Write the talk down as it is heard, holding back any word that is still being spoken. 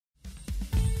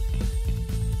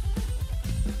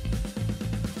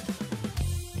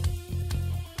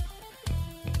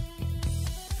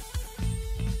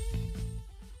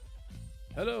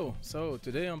Hello, so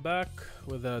today I'm back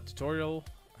with a tutorial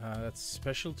that's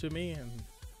special to me, and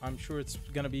I'm sure it's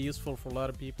gonna be useful for a lot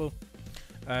of people.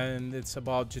 And it's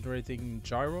about generating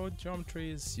gyroid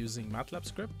geometries using Matlab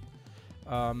script.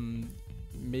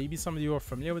 Maybe some of you are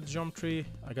familiar with geometry.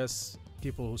 I guess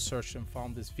people who searched and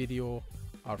found this video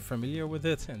are familiar with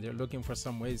it, and they're looking for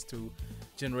some ways to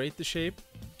generate the shape.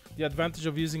 The advantage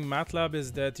of using Matlab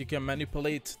is that you can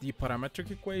manipulate the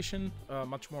parametric equation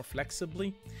much more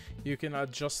flexibly. You can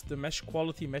adjust the mesh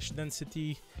quality, mesh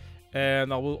density,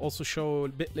 and I will also show a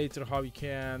bit later how you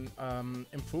can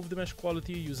improve the mesh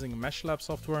quality using Meshlab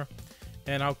software,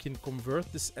 and how you can convert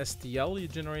this STL you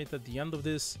generate at the end of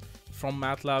this from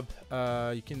Matlab.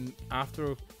 You can,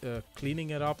 after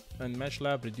cleaning it up in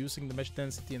Meshlab, reducing the mesh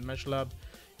density in Meshlab,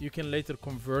 you can later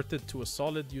convert it to a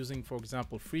solid using, for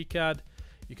example, FreeCAD.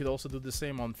 You could also do the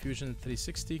same on Fusion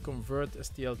 360, convert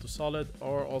STL to solid,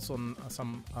 or also on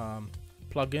some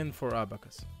plugin for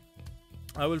Abacus.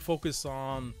 I will focus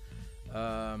on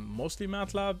mostly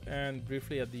Matlab, and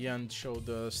briefly at the end show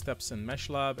the steps in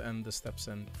Meshlab and the steps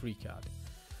in FreeCAD.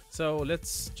 So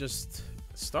let's just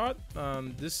start.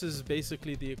 This is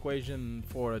basically the equation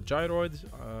for a gyroid.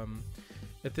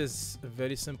 It is a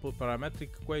very simple parametric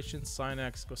equation: sine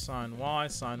x cosine y,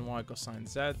 sine y cosine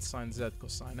z, sine z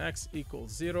cosine x equals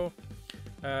 0.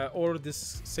 Or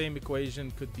this same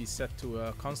equation could be set to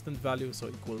a constant value, so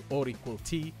equal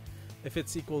t. If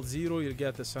it's equal 0, you'll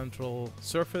get a central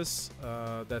surface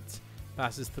that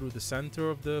passes through the center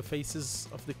of the faces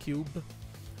of the cube.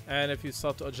 And if you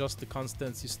start to adjust the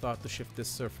constants, you start to shift this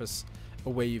surface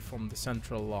away from the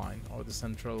central line, or the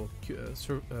central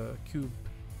cube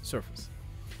surface.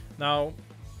 Now,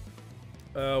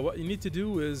 what you need to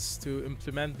do is to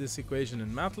implement this equation in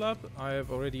Matlab. I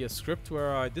have already a script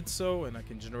where I did so, and I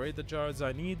can generate the gyroids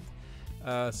I need.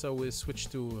 So we'll switch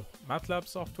to Matlab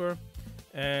software.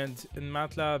 And in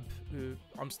Matlab,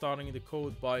 I'm starting the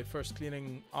code by first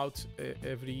cleaning out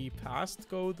every past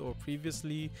code or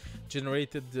previously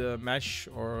generated mesh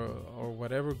or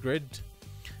whatever grid.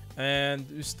 And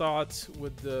we start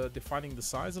with defining the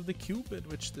size of the cube at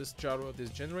which this gyroid is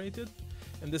generated.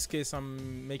 In this case,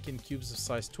 I'm making cubes of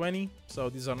size 20, so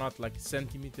these are not like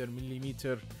centimeter,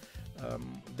 millimeter.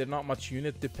 They're not much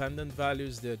unit dependent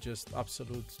values, they're just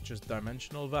absolute, just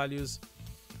dimensional values.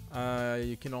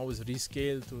 You can always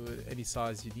rescale to any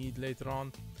size you need later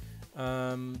on.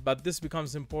 But this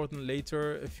becomes important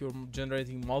later if you're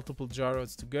generating multiple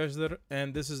gyroids together,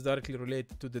 and this is directly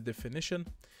related to the definition.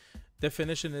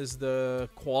 Definition is the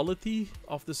quality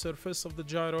of the surface of the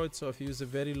gyroid. So if you use a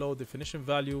very low definition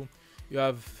value, you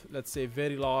have, let's say,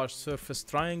 very large surface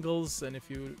triangles, and if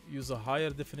you use a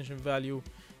higher definition value,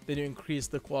 then you increase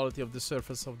the quality of the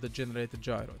surface of the generated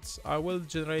gyroids. I will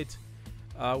generate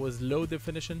with low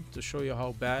definition to show you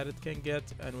how bad it can get,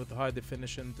 and with high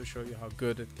definition to show you how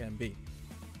good it can be.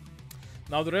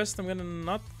 Now the rest, I'm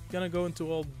not gonna go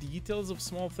into all details of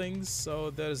small things. So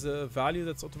there's a value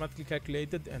that's automatically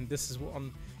calculated, and this is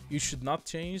one you should not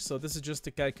change. So this is just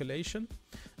a calculation.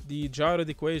 The gyroid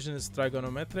equation is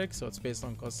trigonometric, so it's based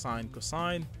on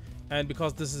cosine, and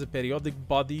because this is a periodic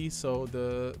body, so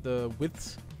the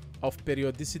width of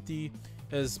periodicity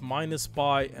is minus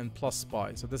pi and plus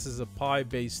pi. So this is a pi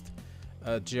based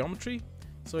geometry,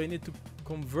 so you need to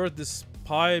convert this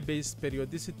pi based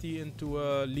periodicity into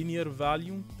a linear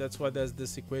value. That's why there's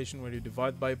this equation where you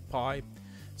divide by pi.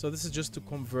 So this is just to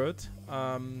convert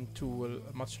to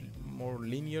a much more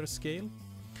linear scale,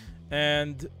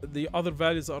 and the other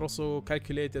values are also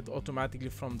calculated automatically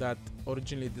from that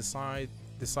originally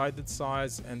decided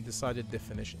size and decided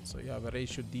definition. So you have a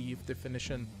ratio D of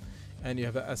definition, and you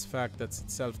have a SFact that's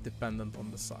itself dependent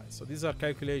on the size. So these are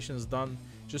calculations done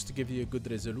just to give you a good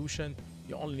resolution.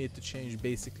 You only need to change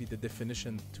basically the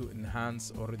definition to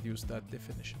enhance or reduce that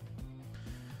definition.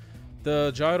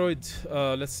 The gyroid,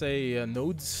 let's say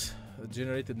nodes,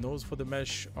 generated nodes for the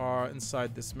mesh are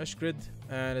inside this mesh grid,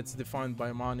 and it's defined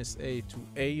by minus a to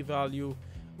a value,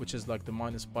 which is like the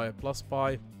minus pi plus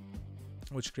pi,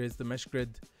 which creates the mesh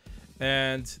grid.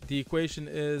 And the equation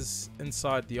is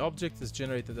inside the object, is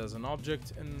generated as an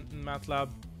object in Matlab.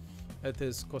 It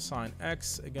is cosine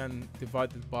x, again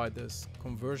divided by this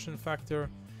conversion factor.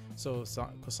 So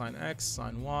cosine x,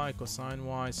 sine y,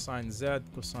 sine z,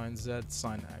 cosine z,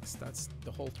 sine x. That's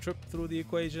the whole trip through the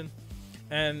equation.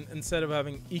 And instead of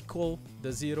having equal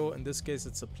the 0, in this case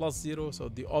it's a plus 0, so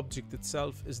the object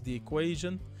itself is the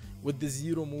equation with the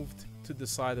 0 moved to the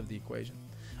side of the equation.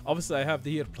 Obviously I have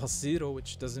the here plus 0,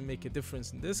 which doesn't make a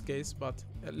difference in this case, but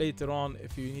later on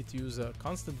if you need to use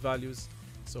constant values,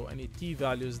 so any t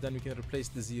values, then we can replace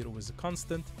the 0 with a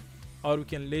constant, or we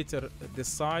can later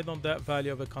decide on that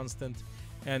value of a constant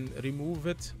and remove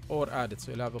it or add it.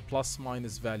 So you'll have a plus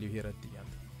minus value here at the end.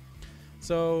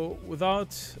 So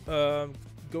without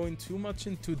going too much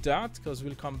into that, because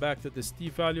we'll come back to this t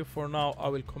value, for now I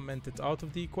will comment it out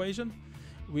of the equation.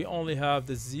 We only have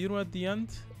the 0 at the end,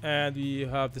 and we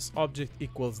have this object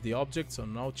equals the object, so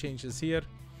no changes here.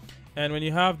 And when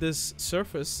you have this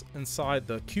surface inside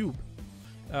the cube,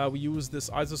 we use this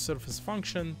isosurface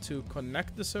function to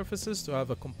connect the surfaces to have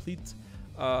a complete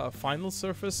final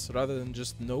surface rather than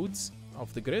just nodes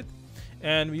of the grid.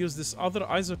 And we use this other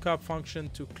isocap function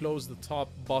to close the top,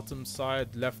 bottom,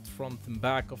 side, left, front, and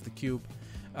back of the cube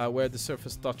where the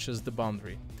surface touches the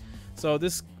boundary. So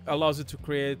this allows you to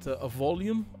create a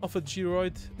volume of a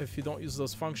gyroid. If you don't use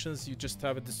those functions, you just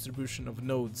have a distribution of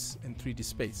nodes in 3D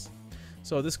space.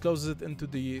 So this closes it into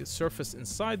the surface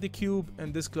inside the cube,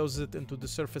 and this closes it into the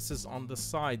surfaces on the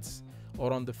sides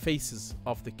or on the faces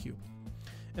of the cube.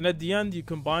 And at the end, you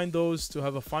combine those to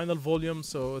have a final volume.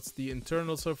 So it's the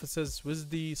internal surfaces with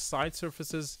the side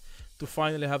surfaces to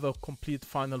finally have a complete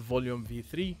final volume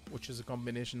V3, which is a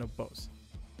combination of both.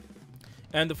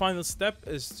 And the final step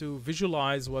is to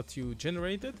visualize what you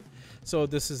generated. So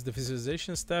this is the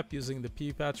visualization step using the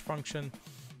p-patch function.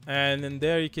 And in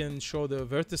there you can show the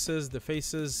vertices, the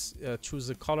faces, choose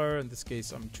a color. In this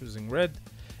case, I'm choosing red.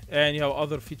 And you have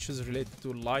other features related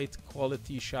to light,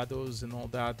 quality, shadows, and all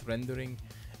that, rendering.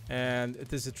 And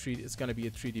it is it's going to be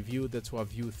a 3D view. That's why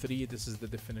view 3. This is the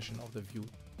definition of the view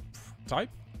type.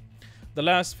 The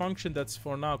last function that's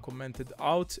for now commented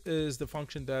out is the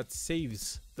function that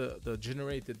saves the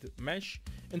generated mesh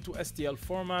into STL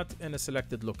format in a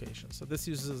selected location. So this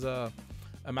uses a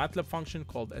Matlab function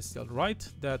called STL Write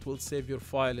that will save your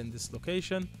file in this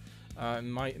location.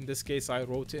 In this case, I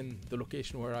wrote in the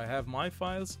location where I have my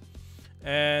files.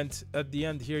 And at the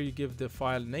end here, you give the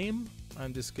file name.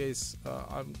 In this case,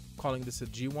 I'm calling this a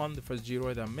G1, the first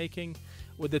gyroid I'm making,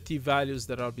 with the t values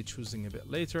that I'll be choosing a bit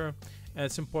later. And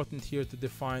it's important here to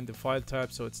define the file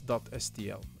type, so it's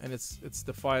 .stl, and it's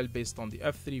the file based on the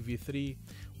F3 V3,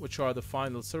 which are the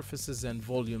final surfaces and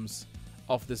volumes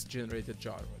of this generated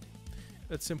gyroid.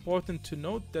 It's important to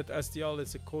note that STL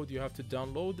is a code you have to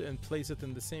download and place it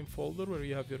in the same folder where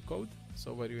you have your code,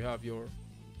 so where you have your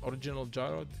original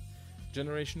gyroid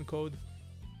generation code.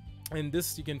 And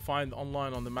this you can find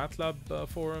online on the Matlab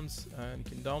forums, and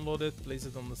you can download it, place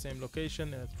it on the same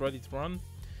location, and it's ready to run.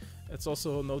 It's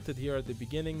also noted here at the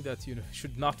beginning that you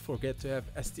should not forget to have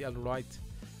STL Write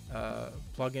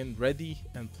plugin ready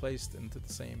and placed into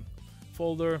the same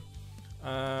folder.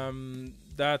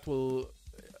 That will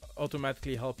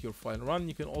automatically help your file run.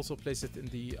 You can also place it in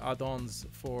the add-ons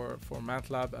for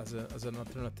Matlab as an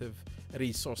alternative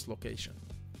resource location.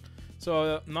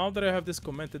 So now that I have this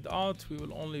commented out, we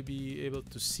will only be able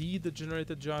to see the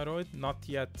generated gyroid, not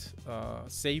yet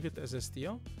save it as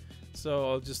STL.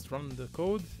 So I'll just run the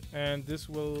code, and this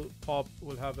will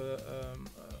have a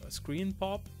screen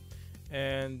pop,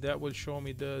 and that will show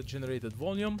me the generated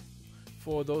volume.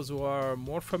 For those who are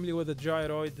more familiar with the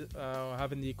gyroid,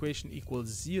 having the equation equals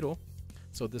 0,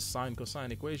 so this sine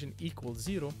cosine equation equals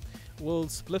 0, will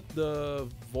split the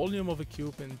volume of a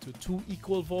cube into two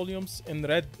equal volumes. In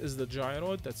red is the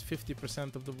gyroid, that's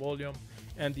 50% of the volume,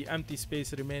 and the empty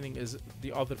space remaining is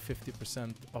the other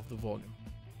 50% of the volume.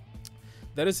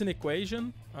 There is an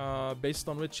equation based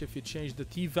on which, if you change the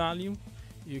t value,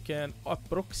 you can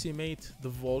approximate the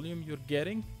volume you're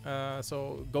getting.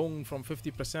 So going from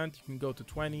 50%, you can go to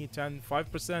 20, 10,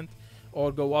 5%,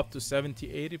 or go up to 70,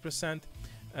 80%.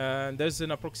 And there's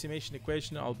an approximation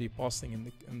equation I'll be posting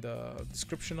in the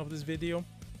description of this video.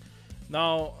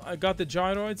 Now, I got the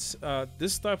gyroids.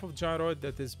 This type of gyroid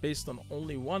that is based on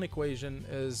only one equation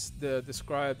is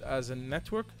described as a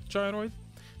network gyroid.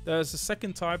 There's a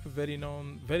second type, very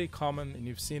known, very common, and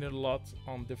you've seen it a lot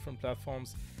on different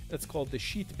platforms. It's called the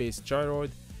sheet-based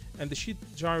gyroid. And the sheet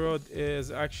gyroid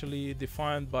is actually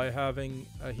defined by having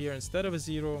here, instead of a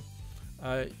 0,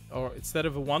 or instead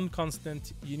of a 1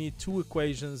 constant, you need two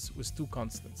equations with two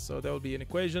constants. So there will be an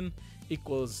equation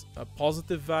equals a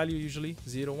positive value, usually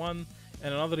 0, 1,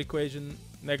 and another equation,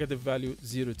 negative value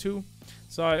 0, 2.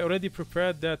 So I already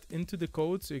prepared that into the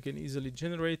code so you can easily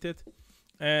generate it.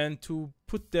 And to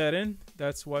put that in,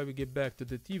 that's why we get back to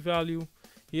the t value.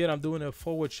 Here I'm doing a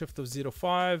forward shift of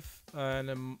 0.5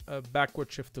 and a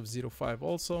backward shift of 0.5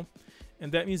 also.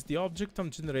 And that means the object I'm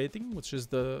generating, which is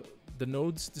the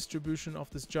nodes distribution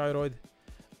of this gyroid,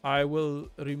 I will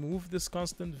remove this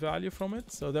constant value from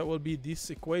it. So that will be this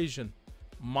equation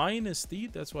minus t,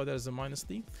 that's why there's a minus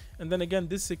t. And then again,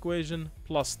 this equation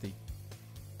plus t.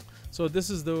 So this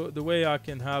is the way I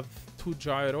can have two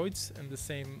gyroids in the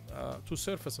same, two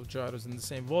surface of gyroids in the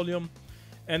same volume.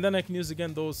 And then I can use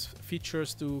again those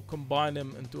features to combine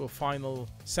them into a final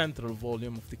central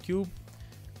volume of the cube.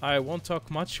 I won't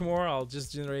talk much more, I'll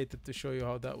just generate it to show you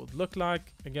how that would look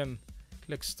like. Again,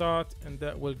 click start, and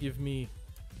that will give me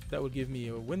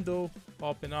a window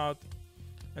popping out,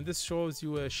 and this shows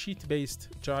you a sheet-based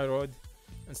gyroid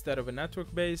instead of a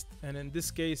network-based. And in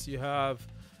this case you have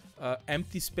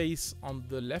empty space on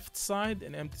the left side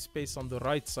and empty space on the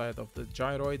right side of the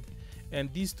gyroid, and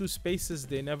these two spaces,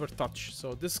 they never touch.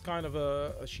 So this kind of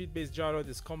a sheet-based gyroid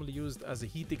is commonly used as a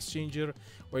heat exchanger,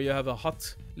 where you have a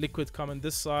hot liquid coming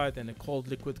this side and a cold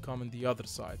liquid coming the other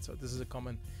side. So this is a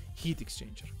common heat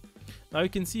exchanger. Now you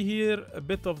can see here a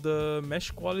bit of the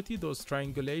mesh quality, those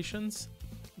triangulations,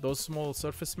 those small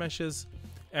surface meshes,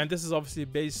 and this is obviously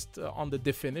based on the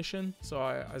definition. So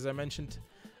as I mentioned,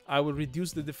 I will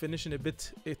reduce the definition a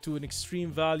bit to an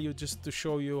extreme value just to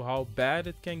show you how bad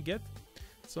it can get.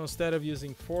 So instead of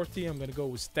using 40, I'm going to go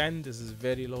with 10. This is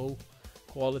very low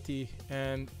quality,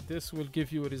 and this will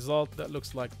give you a result that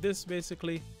looks like this.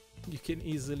 Basically, you can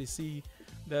easily see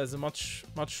there's a much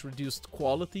reduced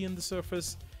quality in the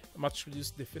surface, much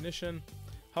reduced definition.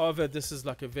 However, this is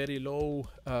like a very low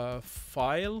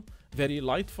file, very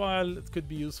light file. It could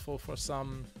be useful for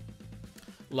some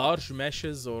large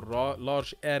meshes or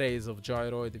large arrays of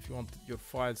gyroid if you want your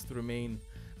files to remain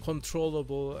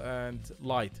controllable and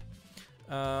light.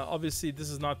 Obviously this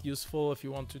is not useful if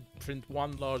you want to print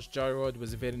one large gyroid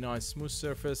with a very nice smooth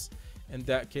surface. In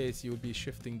that case, you will be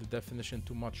shifting the definition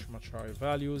to much higher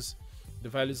values. The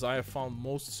values I have found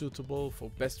most suitable for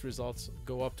best results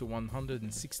go up to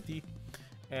 160,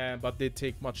 but they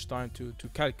take much time to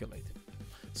calculate.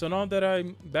 So now that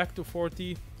I'm back to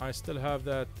 40, I still have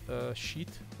that sheet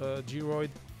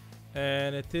gyroid,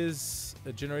 and it is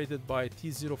generated by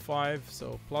T05,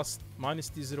 so minus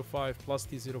T05 plus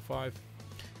T05.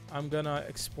 I'm gonna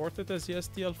export it as the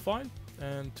STL file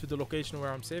and to the location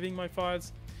where I'm saving my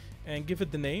files, and give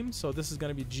it the name. So this is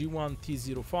gonna be G1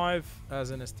 T05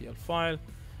 as an STL file.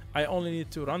 I only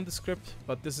need to run the script,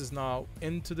 but this is now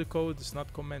into the code, it's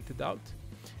not commented out.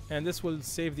 And this will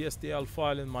save the STL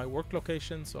file in my work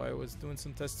location. So I was doing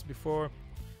some tests before.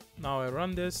 Now I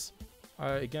run this. I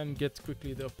again get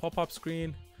quickly the pop-up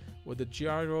screen with the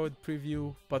gyroid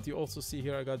preview, but you also see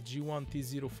here I got G1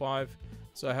 T05.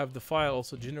 So I have the file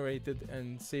also generated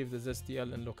and saved as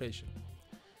STL in location.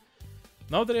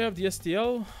 Now that I have the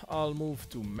STL, I'll move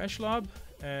to Meshlab,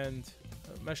 and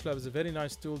Meshlab is a very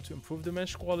nice tool to improve the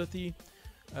mesh quality.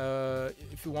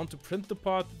 If you want to print the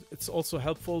part, it's also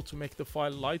helpful to make the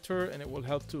file lighter, and it will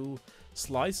help to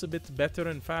slice a bit better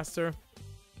and faster.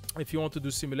 If you want to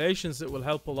do simulations, it will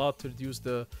help a lot to reduce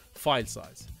the file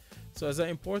size. So as I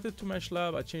import it to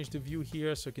Meshlab, I changed the view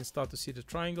here so you can start to see the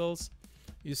triangles.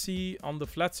 You see on the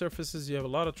flat surfaces you have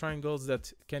a lot of triangles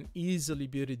that can easily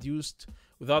be reduced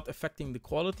without affecting the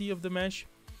quality of the mesh,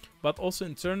 but also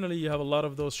internally you have a lot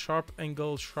of those sharp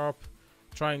angles, sharp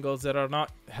triangles that are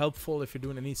not helpful if you're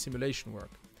doing any simulation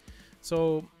work.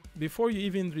 So before you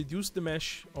even reduce the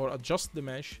mesh or adjust the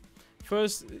mesh,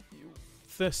 first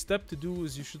the step to do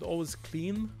is you should always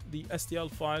clean the STL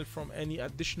file from any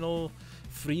additional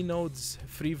free nodes,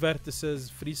 free vertices,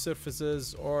 free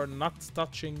surfaces, or not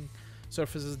touching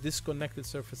surfaces, disconnected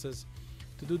surfaces.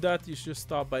 To do that, you should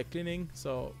start by cleaning.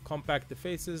 So compact the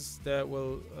faces, that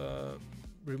will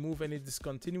remove any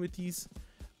discontinuities.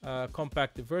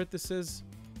 Compact the vertices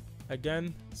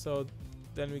again. So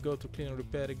then we go to clean and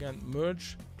repair again,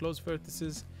 merge, close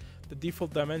vertices. The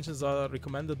default dimensions are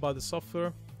recommended by the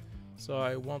software, so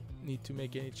I won't need to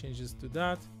make any changes to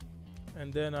that.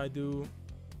 And then I do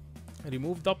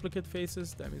remove duplicate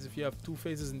faces. That means if you have two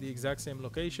faces in the exact same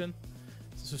location,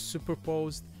 so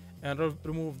superposed, and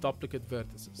remove duplicate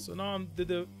vertices. So now I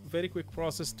did a very quick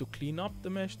process to clean up the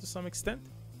mesh to some extent.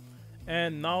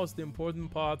 And now it's the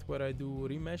important part where I do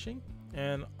remeshing,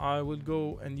 and I will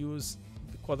go and use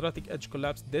the quadratic edge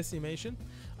collapse decimation.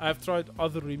 I've tried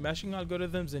other remeshing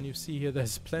algorithms, and you see here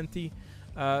there's plenty.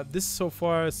 This so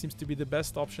far seems to be the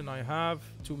best option I have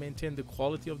to maintain the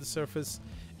quality of the surface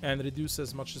and reduce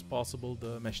as much as possible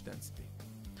the mesh density.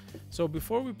 So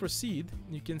before we proceed,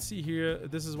 you can see here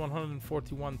this is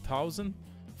 141,000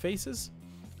 faces,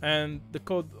 and the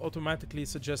code automatically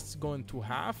suggests going to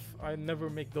half. I never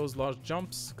make those large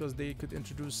jumps because they could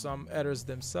introduce some errors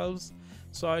themselves.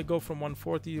 So I go from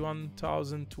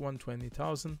 141,000 to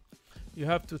 120,000. You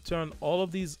have to turn all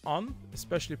of these on,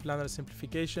 especially planar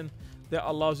simplification. That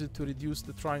allows you to reduce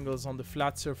the triangles on the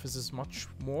flat surfaces much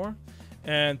more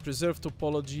and preserve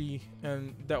topology,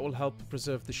 and that will help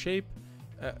preserve the shape,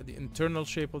 the internal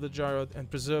shape of the gyroid, and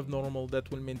preserve normal.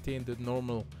 That will maintain the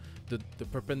normal, the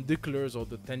perpendiculars or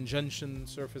the tangential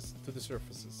surface to the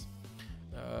surfaces.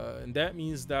 and that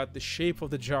means that the shape of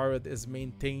the gyroid is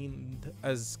maintained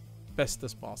as best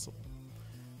as possible.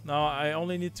 Now I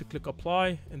only need to click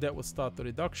apply, and that will start the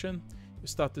reduction. You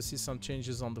start to see some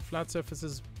changes on the flat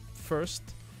surfaces first,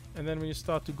 and then when you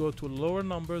start to go to lower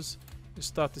numbers, you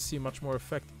start to see much more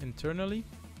effect internally.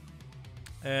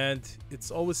 And it's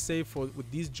always safe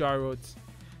with these gyroids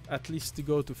at least to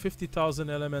go to 50,000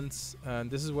 elements,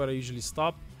 and this is where I usually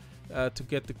stop to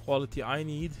get the quality I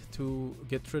need to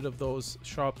get rid of those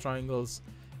sharp triangles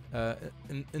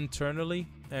internally,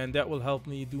 and that will help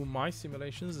me do my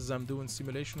simulations. As I'm doing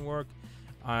simulation work,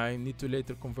 I need to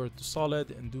later convert to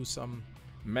solid and do some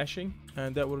meshing,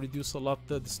 and that will reduce a lot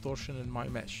the distortion in my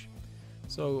mesh.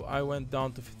 So I went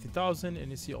down to 50,000,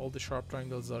 and you see all the sharp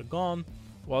triangles are gone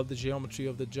while the geometry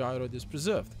of the gyroid is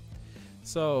preserved.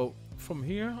 So from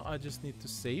here I just need to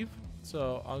save,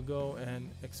 so I'll go and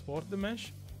export the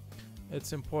mesh.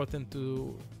 It's important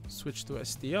to switch to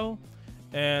STL,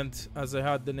 and as I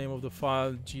had the name of the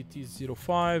file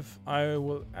GT05, I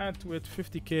will add to it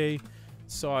 50k,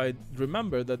 so I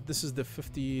remember that this is the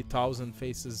 50,000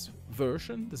 faces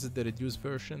version. This is the reduced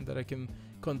version that I can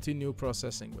continue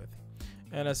processing with.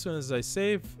 And as soon as I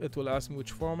save, it will ask me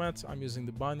which format. I'm using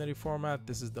the binary format.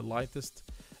 This is the lightest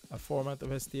format of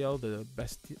STL, the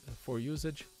best for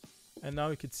usage. And now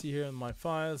you can see here in my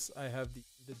files, I have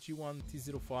the G1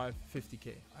 T05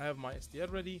 50k. I have my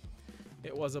STL ready.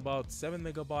 It was about 7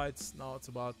 megabytes. Now it's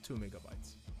about 2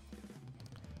 megabytes.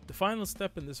 The final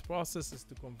step in this process is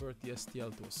to convert the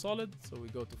STL to a solid. So we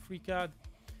go to FreeCAD,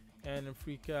 and in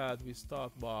FreeCAD we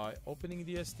start by opening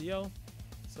the STL.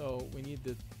 So we need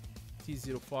the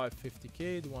T05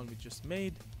 50k, the one we just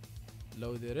made.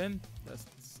 Load it in. That's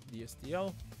the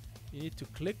STL. You need to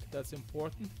click, that's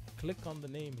important. Click on the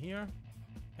name here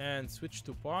and switch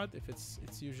to part. If it's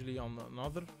usually on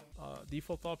another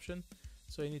default option,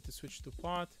 so you need to switch to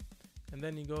part, and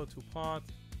then you go to part,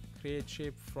 create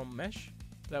shape from mesh.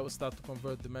 That will start to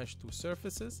convert the mesh to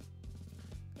surfaces.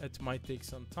 It might take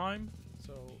some time.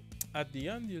 So at the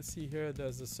end you'll see here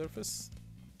there's a surface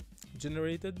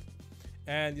generated,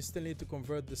 and you still need to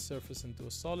convert this surface into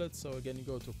a solid. So again, you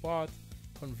go to part,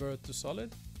 convert to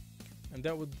solid, and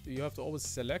that would, you have to always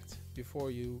select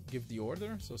before you give the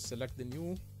order. So select the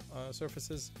new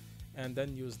surfaces and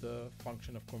then use the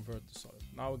function of convert to solid.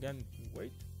 Now again,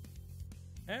 wait,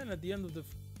 and at the end of the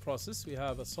process we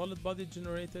have a solid body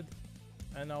generated,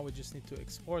 and now we just need to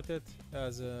export it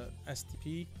as a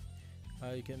STP.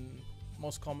 You can,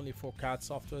 most commonly for CAD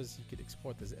softwares, you could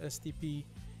export as STP,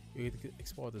 you could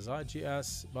export as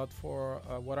IGS, but for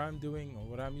what I'm doing or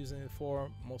what I'm using it for,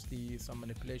 mostly some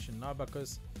manipulation in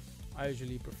Abacus, I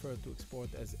usually prefer to export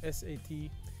as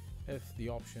SAT if the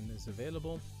option is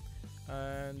available.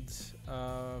 And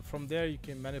from there you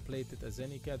can manipulate it as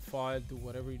any CAD file, do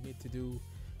whatever you need to do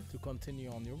to continue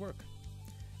on your work.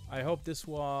 I hope this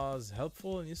was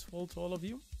helpful and useful to all of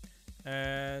you,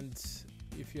 and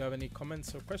if you have any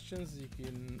comments or questions, you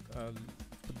can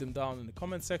put them down in the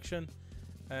comment section,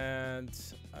 and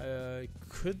I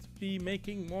could be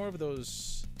making more of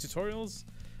those tutorials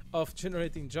of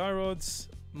generating gyroids.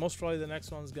 Most probably the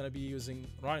next one is going to be using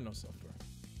Rhino software.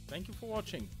 Thank you for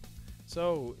watching.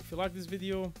 So if you like this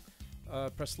video,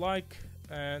 press like,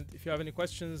 and if you have any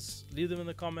questions, leave them in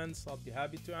the comments. I'll be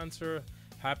happy to answer,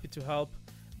 happy to help.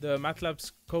 The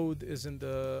Matlab's code is in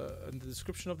the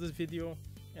description of this video,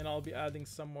 and I'll be adding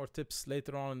some more tips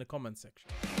later on in the comment section.